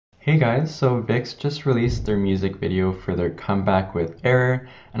Hey guys, so Vixx just released their music video for their comeback with Error,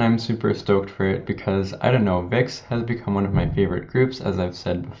 and I'm super stoked for it because, I don't know, Vixx has become one of my favorite groups, as I've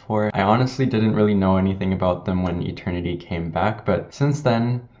said before. I honestly didn't really know anything about them when Eternity came back, but since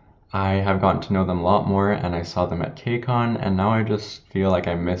then, I have gotten to know them a lot more, and I saw them at KCON, and now I just feel like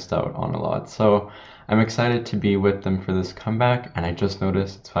I missed out on a lot. So I'm excited to be with them for this comeback, and I just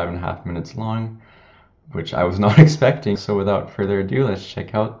noticed it's 5.5 minutes long, which I was not expecting. So without further ado, let's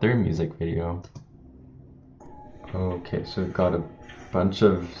check out their music video. Okay, so we've got a bunch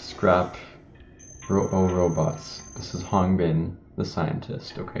of scrap robots. This is Hongbin, the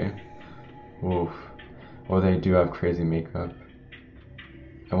scientist, okay? Oof. Oh, they do have crazy makeup.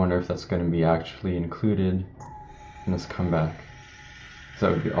 I wonder if that's going to be actually included in this comeback.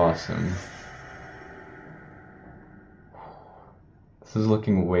 That would be awesome. This is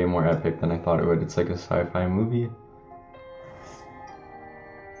looking way more epic than I thought it would. It's like a sci-fi movie.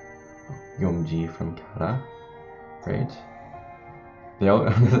 Yomji from Kara, right? They all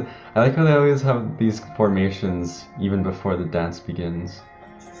I like how they always have these formations even before the dance begins.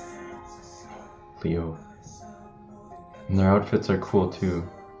 Leo. And their outfits are cool too.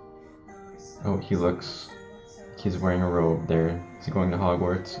 Oh, he looks like he's wearing a robe there. Is he going to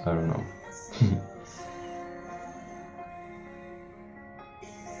Hogwarts? I don't know.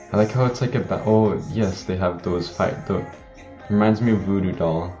 I like how it's like a oh yes, they have those reminds me of Voodoo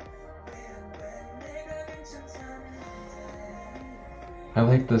Doll. I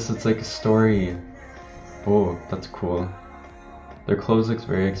like this, it's like a story. Oh, that's cool. Their clothes looks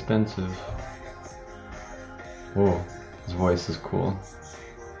very expensive. Whoa, his voice is cool.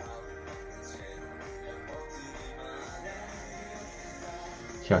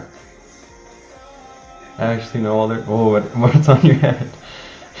 Yeah. I actually know all their what's on your head?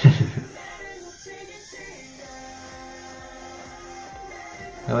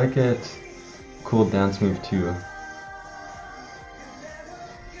 I like it. Cool dance move too.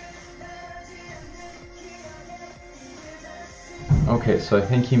 Okay, so I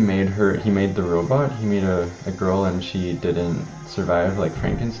think he made the robot, he made a girl and she didn't survive like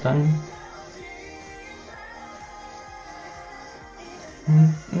Frankenstein.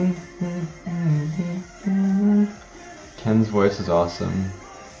 Ken's voice is awesome.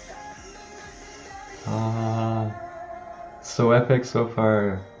 So epic so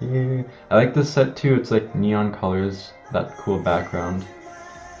far. Yeah. I like this set too, it's like neon colors, that cool background.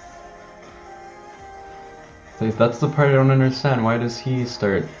 That's the part I don't understand. Why does he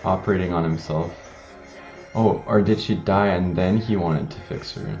start operating on himself? Oh, or did she die and then he wanted to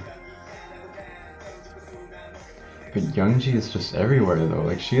fix her? But Youngji is just everywhere though.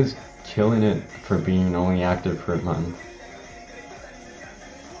 Like, she is killing it for being only active for a month.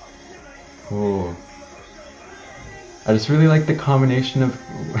 Oh. I just really like the combination of...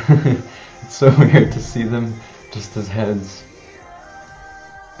 It's so weird to see them just as heads.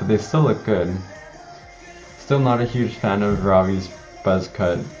 But they still look good. Still not a huge fan of Ravi's buzz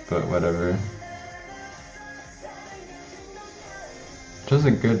cut, but whatever. Does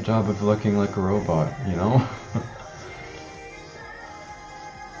a good job of looking like a robot, you know?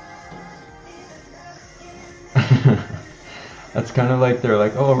 That's kind of like they're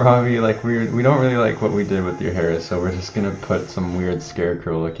like, oh Ravi, like we don't really like what we did with your hair, so we're just gonna put some weird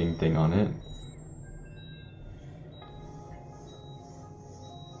scarecrow looking thing on it.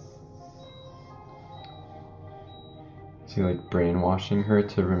 Is he like brainwashing her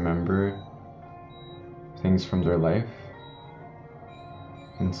to remember things from their life?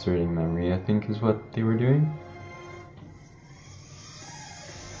 Inserting memory, I think, is what they were doing.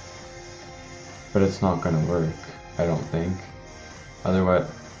 But it's not gonna work, I don't think. Otherwise...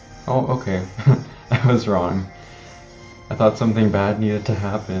 Oh, okay. I was wrong. I thought something bad needed to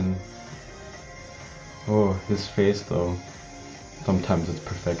happen. Oh, his face though. Sometimes it's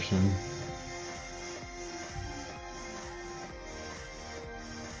perfection.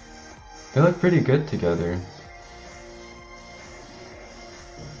 They look pretty good together.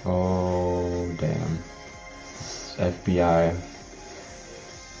 Oh, damn. It's FBI.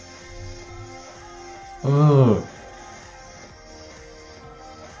 Oh!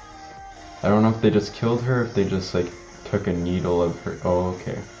 I don't know if they just killed her, if they just like took a needle of her. Oh,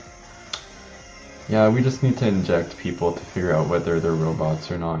 okay. Yeah, we just need to inject people to figure out whether they're robots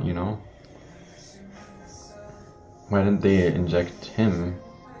or not, you know? Why didn't they inject him?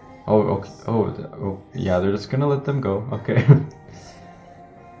 Oh, okay. Oh, yeah, they're just gonna let them go. Okay.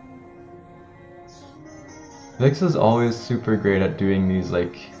 Vixx is always super great at doing these,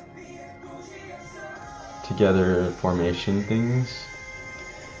 like, together formation things.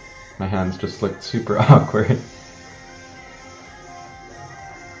 My hands just looked super awkward.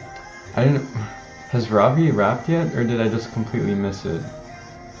 I didn't. Has Ravi rapped yet, or did I just completely miss it?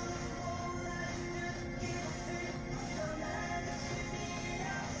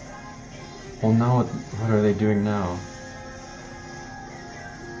 Well, now what are they doing now?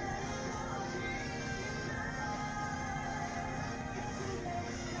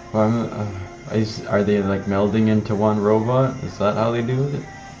 Well, are they like melding into one robot? Is that how they do it?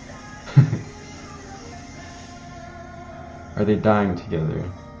 Are they dying together?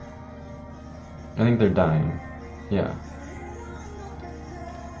 I think they're dying. Yeah.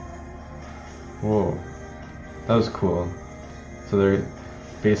 Whoa. That was cool. So they're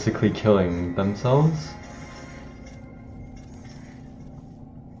basically killing themselves?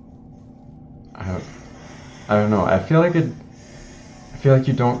 I don't know. I feel like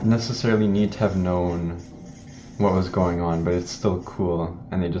you don't necessarily need to have known what was going on, but it's still cool,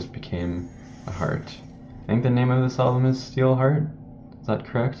 and they just became a heart. I think the name of this album is Steel Heart. Is that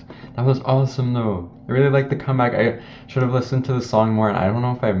correct? That was awesome though. I really liked the comeback. I should have listened to the song more, and I don't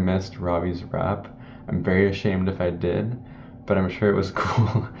know if I missed Ravi's rap. I'm very ashamed if I did, but I'm sure it was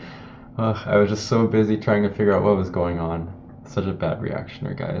cool. Ugh, I was just so busy trying to figure out what was going on. Such a bad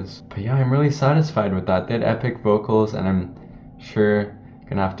reactioner, guys. But yeah, I'm really satisfied with that. They had epic vocals, and I'm sure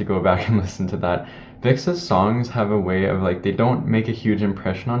gonna have to go back and listen to that. Vixx's songs have a way of like, they don't make a huge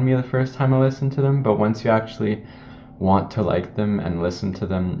impression on me the first time I listen to them, but once you actually want to like them and listen to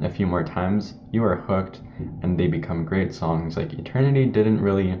them a few more times, you are hooked and they become great songs. Like Eternity didn't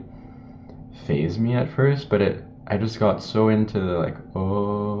really phase me at first, but I just got so into the like,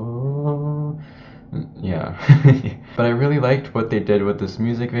 oh yeah. But I really liked what they did with this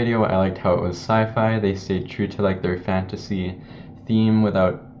music video. I liked how it was sci-fi. They stayed true to like their fantasy theme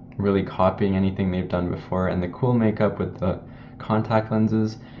without really copying anything they've done before, and the cool makeup with the contact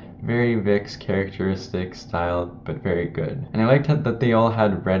lenses, very Vixx characteristic style, but very good. And I liked that they all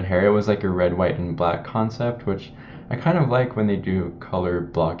had red hair. It was like a red, white, and black concept, which I kind of like when they do color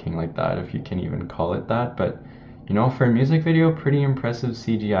blocking like that, if you can even call it that. But you know, for a music video, pretty impressive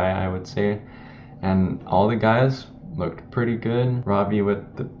CGI, I would say. And all the guys looked pretty good. Ravi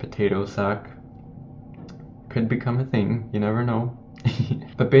with the potato sack could become a thing, you never know.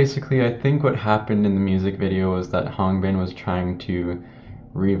 But basically, I think what happened in the music video was that Hongbin was trying to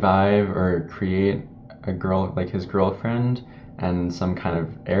revive or create a girl, like his girlfriend, and some kind of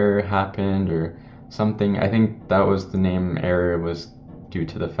error happened or something. I think that was the name error, was due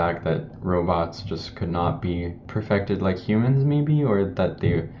to the fact that robots just could not be perfected like humans maybe, or that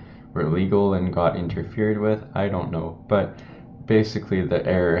they were illegal and got interfered with. I don't know. But basically the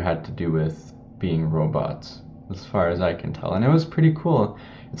error had to do with being robots, as far as I can tell. And it was pretty cool.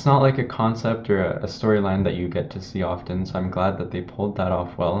 It's not like a concept or a storyline that you get to see often, so I'm glad that they pulled that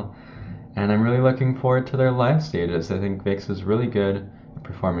off well. And I'm really looking forward to their live stages. I think Vixx is really good at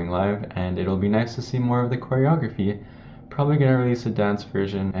performing live, and it'll be nice to see more of the choreography. Probably gonna release a dance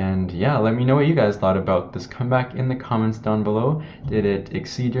version. And yeah, let me know what you guys thought about this comeback in the comments down below. Did it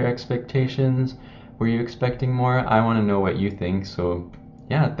exceed your expectations? Were you expecting more? I want to know what you think. So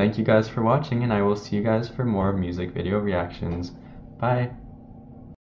yeah, thank you guys for watching, and I will see you guys for more music video reactions. Bye.